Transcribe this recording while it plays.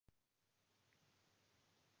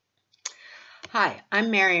Hi,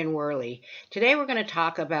 I'm Marion Worley. Today we're going to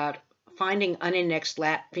talk about finding unindexed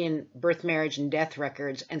Latvian birth, marriage, and death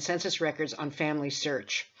records and census records on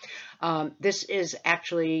FamilySearch. This is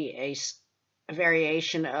actually a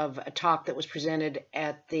variation of a talk that was presented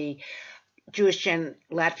at the JewishGen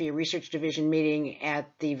Latvia Research Division meeting at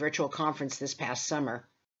the virtual conference this past summer.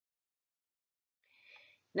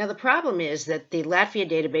 Now, the problem is that the Latvia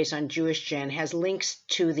database on JewishGen has links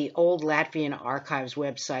to the old Latvian archives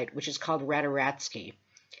website, which is called Radaratski.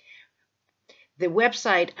 The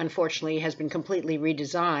website, unfortunately, has been completely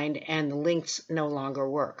redesigned and the links no longer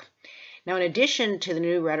work. Now, in addition to the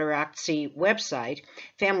new Radaratski website,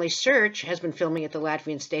 FamilySearch has been filming at the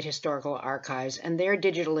Latvian State Historical Archives, and their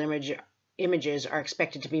digital images are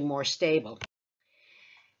expected to be more stable.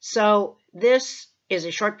 So this is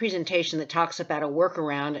a short presentation that talks about a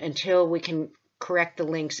workaround until we can correct the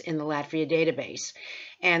links in the Latvia database.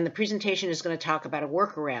 And the presentation is going to talk about a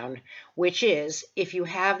workaround, which is if you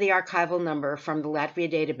have the archival number from the Latvia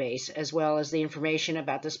database, as well as the information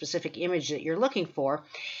about the specific image that you're looking for,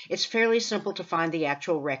 it's fairly simple to find the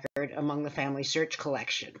actual record among the FamilySearch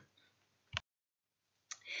collection.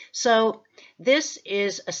 So this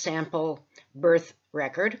is a sample birth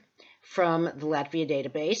record from the Latvia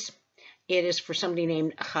database. It is for somebody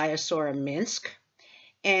named Chayasora Minsk.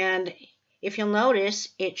 And if you'll notice,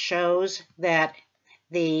 it shows that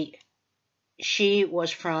she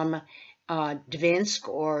was from Dvinsk,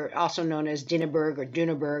 or also known as Dinaburg or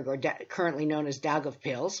Dunaburg, or currently known as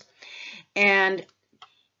Daugavpils. And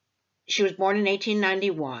she was born in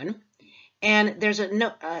 1891. And there's a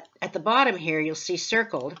note at the bottom here, you'll see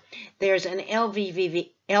circled, there's an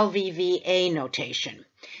LVVA notation.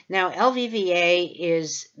 Now, LVVA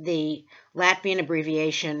is the Latvian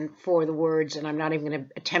abbreviation for the words, and I'm not even going to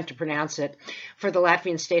attempt to pronounce it, for the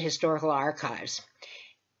Latvian State Historical Archives.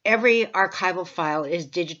 Every archival file is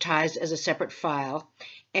digitized as a separate file,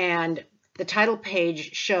 and the title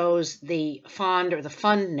page shows the fond or the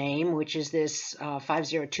fund name, which is this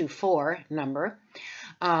 5024 number.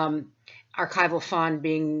 Archival fund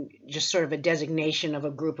being just sort of a designation of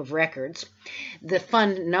a group of records. The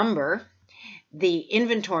fund number, the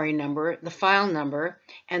inventory number, the file number,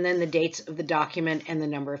 and then the dates of the document and the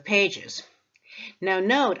number of pages. Now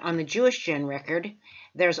note, on the JewishGen record,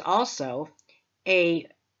 there's also an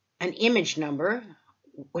image number,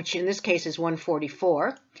 which in this case is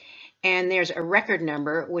 144, and there's a record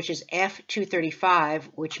number, which is F235,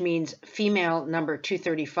 which means female number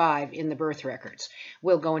 235 in the birth records.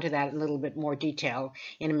 We'll go into that in a little bit more detail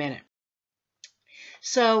in a minute.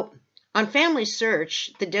 So on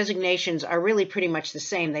FamilySearch, the designations are really pretty much the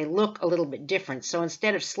same. They look a little bit different. So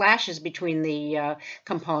instead of slashes between the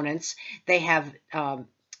components, they have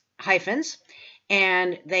hyphens,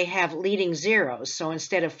 and they have leading zeros. So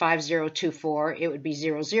instead of 5024, it would be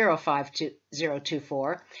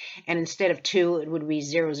 005024, and instead of 2, it would be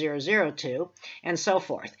 0002, and so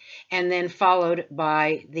forth. And then followed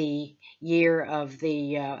by the year of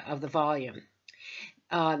the volume.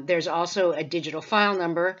 There's also a digital file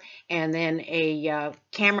number, and then a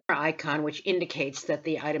camera icon, which indicates that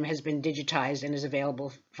the item has been digitized and is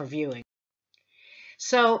available for viewing.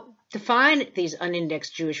 So to find these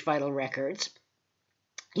unindexed Jewish vital records,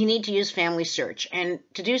 you need to use FamilySearch, and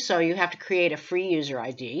to do so, you have to create a free user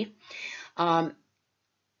ID. It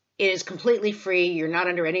is completely free. You're not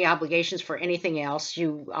under any obligations for anything else.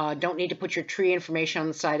 You don't need to put your tree information on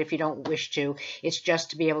the site if you don't wish to. It's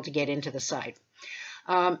just to be able to get into the site.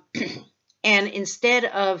 And instead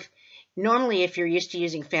of, normally if you're used to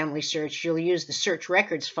using FamilySearch, you'll use the search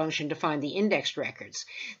records function to find the indexed records.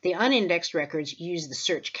 The unindexed records use the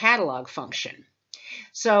search catalog function.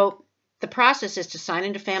 So the process is to sign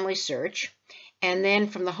into FamilySearch, and then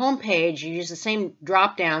from the home page, you use the same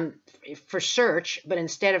drop-down for search, but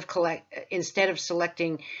instead of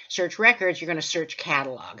selecting search records, you're going to search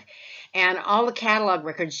catalog. And all the catalog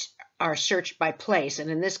records are searched by place,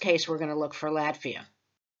 and in this case, we're going to look for Latvia.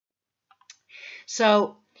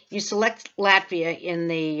 So you select Latvia in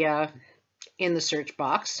the search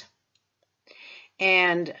box,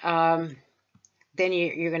 and then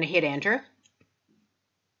you're going to hit enter.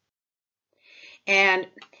 And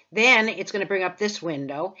then it's going to bring up this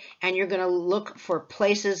window, and you're going to look for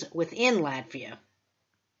places within Latvia.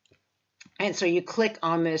 And so you click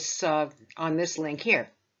on this link here.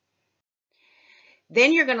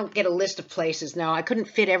 Then you're going to get a list of places. Now, I couldn't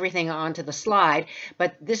fit everything onto the slide,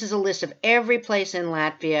 but this is a list of every place in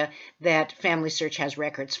Latvia that FamilySearch has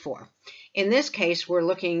records for. In this case, we're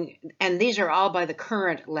looking, and these are all by the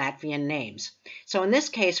current Latvian names. So in this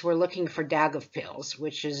case, we're looking for Daugavpils,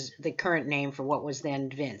 which is the current name for what was then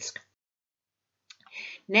Dvinsk.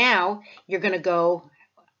 Now, you're going to go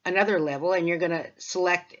another level, and you're going to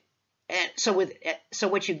select. So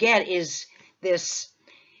what you get is this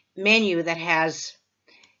menu that has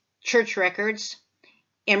church records,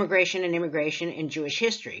 immigration, and Jewish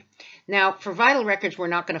history. Now, for vital records, we're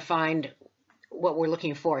not going to find what we're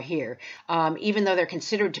looking for here. Even though they're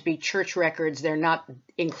considered to be church records, they're not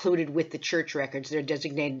included with the church records. They're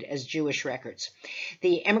designated as Jewish records.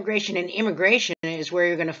 The immigration is where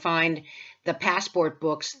you're going to find the passport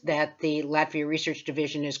books that the Latvia Research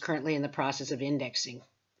Division is currently in the process of indexing.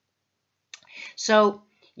 So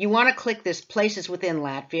you want to click this Places Within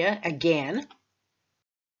Latvia again,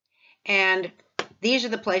 and these are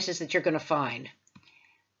the places that you're going to find.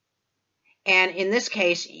 And in this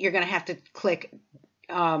case, you're going to have to click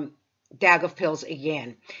Daugavpils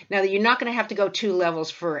again. Now, you're not going to have to go 2 levels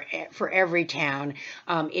for every town.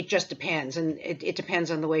 It just depends, and it depends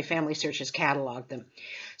on the way FamilySearch has cataloged them.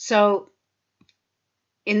 So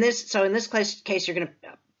in this case, you're going to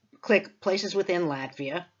click Places Within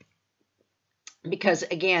Latvia, because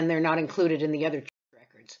again, they're not included in the other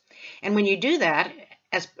records. And when you do that,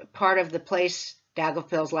 as part of the place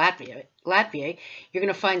Daugavpils, Latvia, you're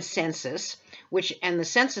going to find Census, and the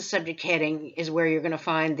Census subject heading is where you're going to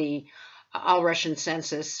find the All-Russian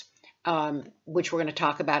Census, which we're going to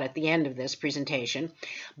talk about at the end of this presentation.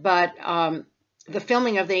 But the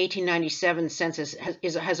filming of the 1897 census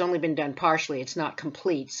has only been done partially. It's not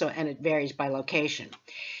complete, and it varies by location.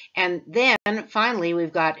 And then finally,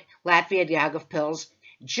 we've got Latvia Daugavpils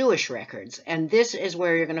Jewish records, and this is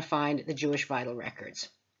where you're going to find the Jewish vital records.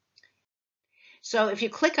 So if you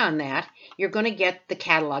click on that, you're going to get the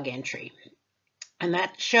catalog entry. And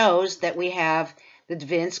that shows that we have the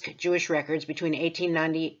Dvinsk Jewish records between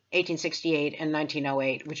 1868 and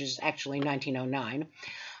 1908, which is actually 1909.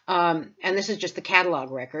 And this is just the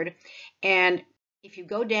catalog record. And if you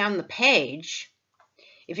go down the page,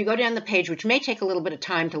 which may take a little bit of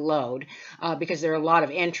time to load because there are a lot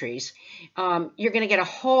of entries, you're going to get a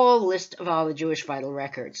whole list of all the Jewish vital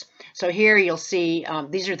records. So here you'll see,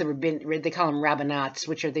 these are they call them rabbinats,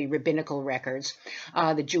 which are the rabbinical records,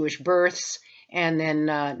 the Jewish births, and then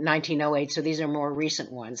 1908, so these are more recent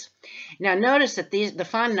ones. Now notice that the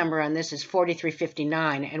phone number on this is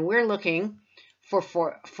 4359, and we're looking for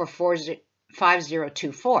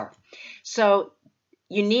 5024. So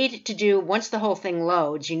you need to do, once the whole thing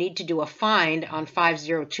loads, you need to do a find on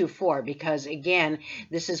 5024, because again,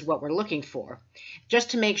 this is what we're looking for,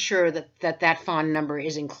 just to make sure that phone number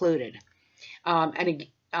is included. Now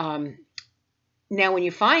when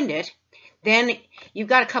you find it, then you've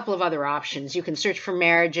got a couple of other options. You can search for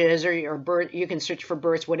marriages or birth, you can search for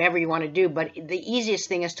births, whatever you want to do, but the easiest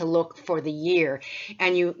thing is to look for the year.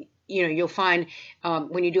 And you'll find,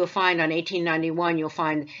 when you do a find on 1891, you'll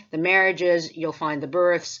find the marriages, you'll find the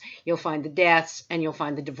births, you'll find the deaths, and you'll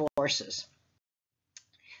find the divorces.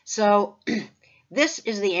 So this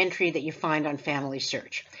is the entry that you find on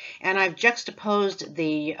FamilySearch. And I've juxtaposed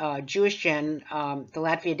the JewishGen, the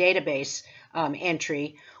Latvia database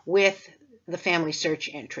entry with the FamilySearch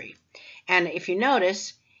entry. And if you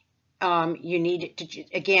notice, you need to,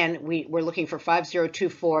 again, we're looking for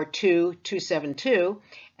 5024-2272,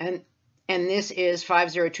 and this is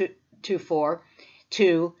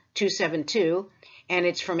 5024-2272, and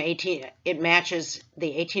it's from it matches the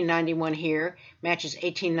 1891 here, matches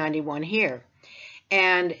 1891 here.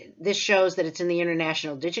 And this shows that it's in the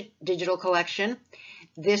International Digital Collection.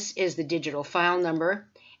 This is the digital file number,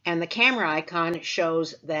 and the camera icon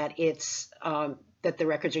shows that it's that the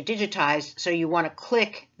records are digitized, so you want to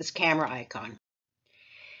click this camera icon.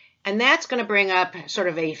 And that's going to bring up sort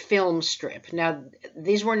of a film strip. Now,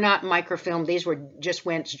 these were not microfilm, these just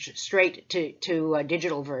went straight to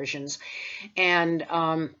digital versions. And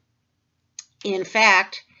in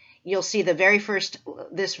fact, you'll see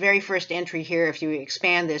this very first entry here. If you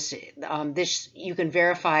expand this, you can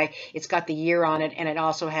verify it's got the year on it, and it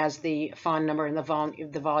also has the phone number and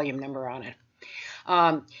the volume number on it.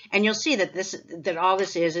 And you'll see that all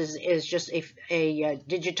this is just a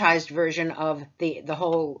digitized version of the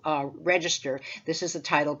whole register. This is the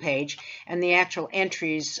title page, and the actual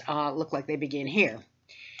entries look like they begin here.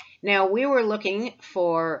 Now we were looking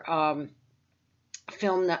for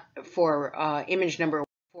image number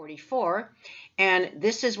 144, and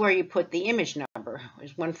this is where you put the image number.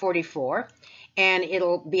 It's 144, and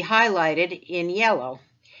it'll be highlighted in yellow.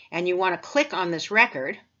 And you want to click on this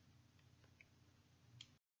record,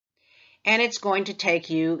 and it's going to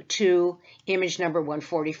take you to image number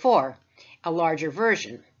 144, a larger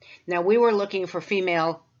version. Now we were looking for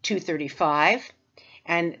female 235,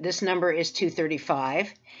 and this number is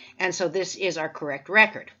 235, and so this is our correct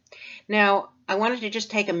record. Now I wanted to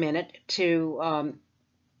just take a minute to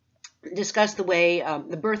discuss the way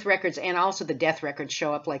the birth records and also the death records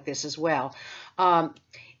show up like this as well.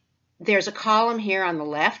 There's a column here on the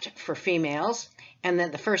left for females, and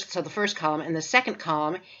then the first column, and the second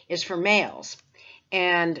column is for males.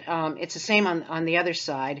 And it's the same on the other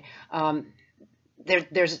side.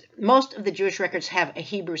 There's most of the Jewish records have a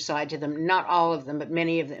Hebrew side to them. Not all of them, but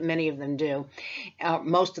many of them do.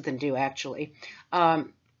 Most of them do, actually.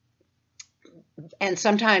 And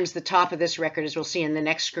sometimes the top of this record, as we'll see in the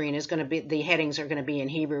next screen, is going to be, the headings are going to be in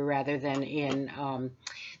Hebrew rather than in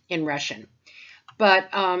Russian. But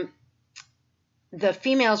the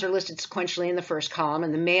females are listed sequentially in the first column,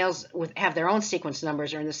 and the males have their own sequence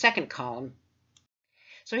numbers are in the second column.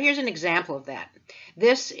 So here's an example of that.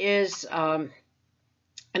 This is an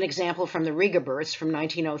example from the Riga births from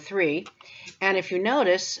 1903. And if you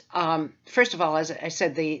notice, first of all, as I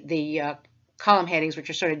said, the column headings, which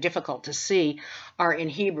are sort of difficult to see, are in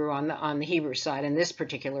Hebrew on the Hebrew side in this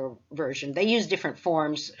particular version. They use different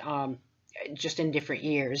forms just in different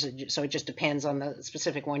years, so it just depends on the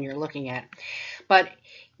specific one you're looking at. But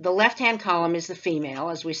the left-hand column is the female,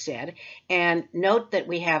 as we said, and note that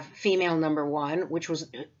we have female number 1,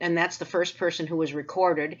 and that's the first person who was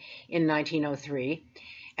recorded in 1903,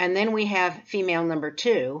 and then we have female number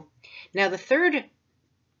 2. Now the third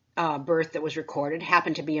birth that was recorded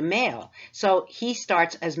happened to be a male, so he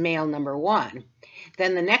starts as male number 1.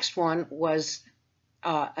 Then the next one was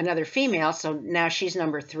another female, so now she's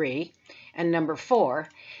number 3 and number 4,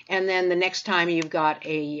 and then the next time you've got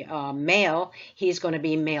a male, he's going to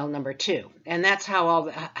be male number 2, and that's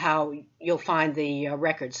how you'll find the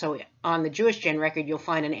record. So on the JewishGen record, you'll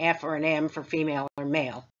find an F or an M for female or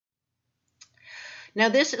male. Now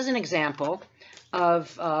this is an example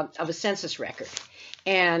of a census record,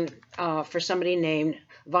 and for somebody named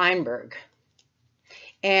Weinberg,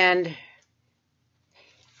 and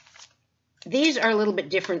these are a little bit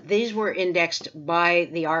different. These were indexed by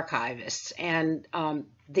the archivists, and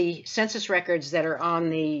the census records that are on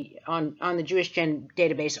the JewishGen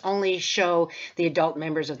database only show the adult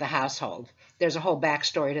members of the household. There's a whole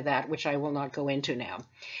backstory to that, which I will not go into now.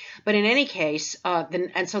 But in any case, so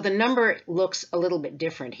the number looks a little bit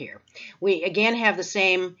different here. We again have the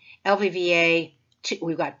same LVVA.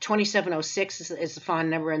 We've got 2706 is the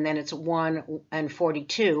phone number, and then it's 1 and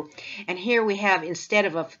 42. And here we have, instead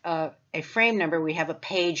of a frame number, we have a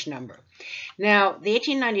page number. Now, the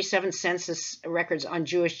 1897 census records on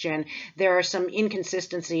JewishGen, there are some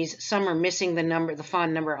inconsistencies. Some are missing the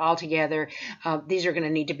phone number altogether. These are going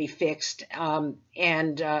to need to be fixed,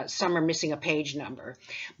 and some are missing a page number.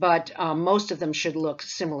 But most of them should look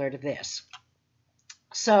similar to this.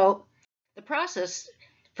 So the process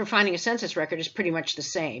for finding a census record is pretty much the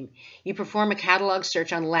same. You perform a catalog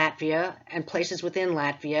search on Latvia and places within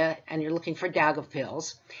Latvia, and you're looking for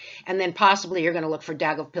Daugavpils, and then possibly you're going to look for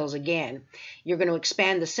Daugavpils again. You're going to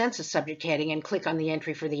expand the census subject heading and click on the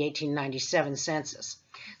entry for the 1897 census.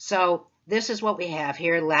 So this is what we have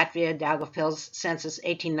here, Latvia Daugavpils census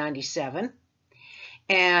 1897,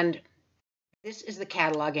 and this is the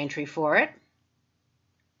catalog entry for it.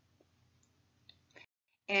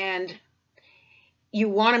 And you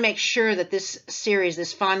want to make sure that this series,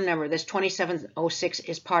 this phone number, this 2706,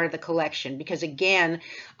 is part of the collection, because again,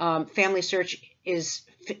 FamilySearch is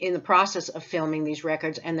in the process of filming these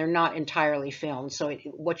records, and they're not entirely filmed, so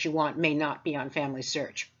what you want may not be on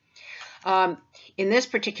FamilySearch. In this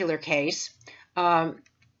particular case, so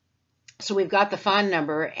we've got the phone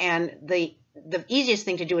number, and the easiest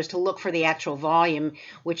thing to do is to look for the actual volume,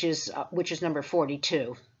 which is number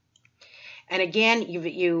 42. And again,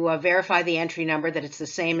 you verify the entry number, that it's the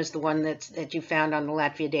same as the one that you found on the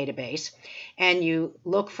Latvia database, and you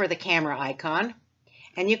look for the camera icon,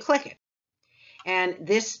 and you click it. And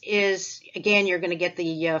this is, again, you're going to get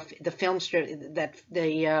the film strip,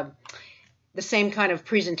 the same kind of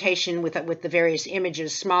presentation with the various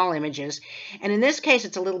images, small images. And in this case,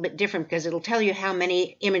 it's a little bit different because it'll tell you how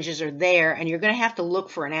many images are there, and you're going to have to look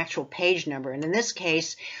for an actual page number. And in this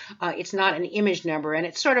case, it's not an image number, and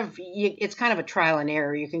it's kind of a trial and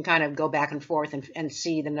error. You can kind of go back and forth and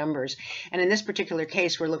see the numbers. And in this particular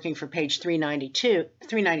case, we're looking for page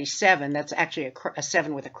 397. That's actually a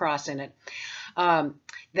 7 with a cross in it.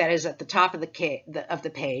 That is at the top of the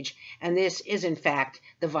page, and this is in fact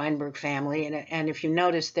the Weinberg family. And if you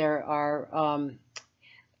notice, there are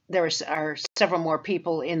several more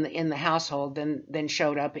people in the household than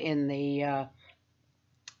showed up in the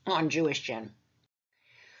on JewishGen.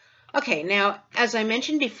 Okay, now as I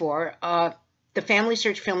mentioned before, The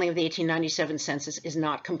FamilySearch filming of the 1897 census is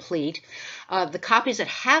not complete. The copies that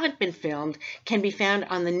haven't been filmed can be found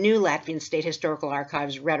on the new Latvian State Historical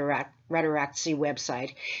Archives Redaraktsi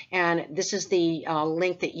website, and this is the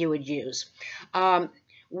link that you would use.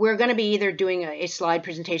 We're going to be either doing a slide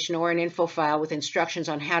presentation or an info file with instructions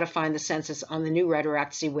on how to find the census on the new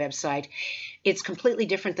Redaraktsi website. It's completely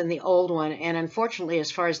different than the old one, and unfortunately,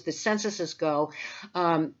 as far as the censuses go,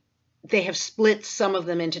 they have split some of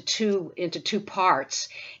them into two parts,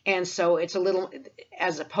 and so it's a little,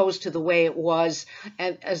 as opposed to the way it was,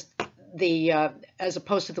 as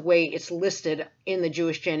opposed to the way it's listed in the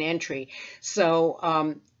JewishGen entry.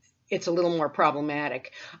 So it's a little more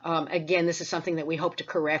problematic. Again, this is something that we hope to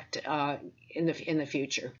correct in the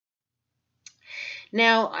future.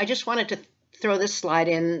 Now, I just wanted to throw this slide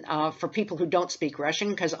in for people who don't speak Russian,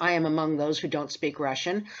 because I am among those who don't speak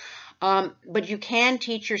Russian. But you can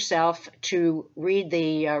teach yourself to read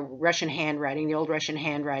the Russian handwriting, the old Russian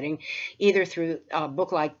handwriting, either through a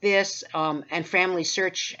book like this, and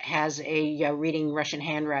FamilySearch has a reading Russian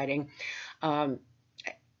handwriting, kind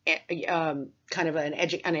of an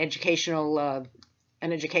educational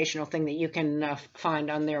thing that you can find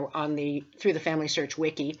on through the FamilySearch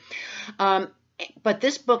wiki. But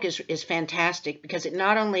this book is fantastic because it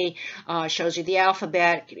not only shows you the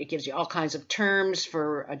alphabet, it gives you all kinds of terms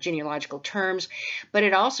for genealogical terms, but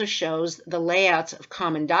it also shows the layouts of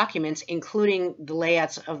common documents, including the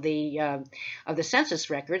layouts of the census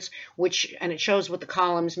records, and it shows what the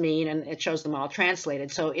columns mean, and it shows them all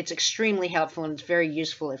translated. So it's extremely helpful, and it's very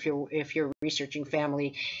useful if you're researching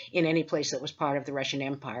family in any place that was part of the Russian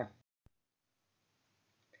Empire.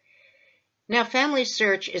 Now,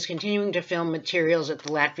 FamilySearch is continuing to film materials at the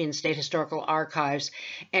Latvian State Historical Archives,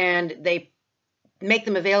 and they make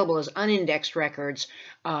them available as unindexed records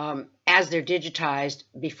as they're digitized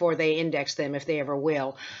before they index them, if they ever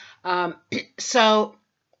will. So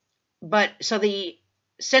the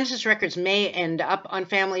census records may end up on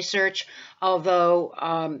FamilySearch,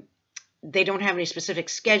 although they don't have any specific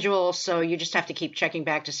schedule, so you just have to keep checking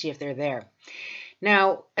back to see if they're there.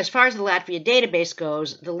 Now, as far as the Latvia database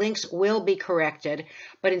goes, the links will be corrected,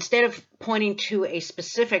 but instead of pointing to a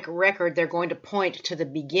specific record, they're going to point to the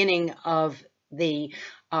beginning of the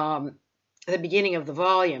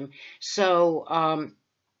volume. So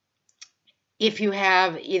if you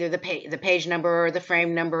have either the page number or the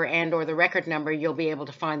frame number or the record number, you'll be able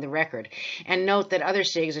to find the record. And note that other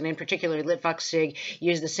SIGs, and in particular Litvak SIG,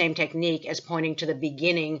 use the same technique as pointing to the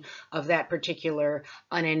beginning of that particular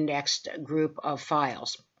unindexed group of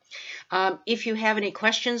files. If you have any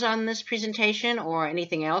questions on this presentation or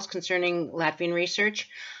anything else concerning Latvian research,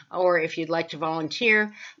 or if you'd like to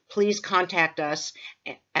volunteer, please contact us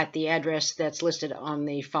at the address that's listed on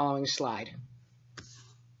the following slide.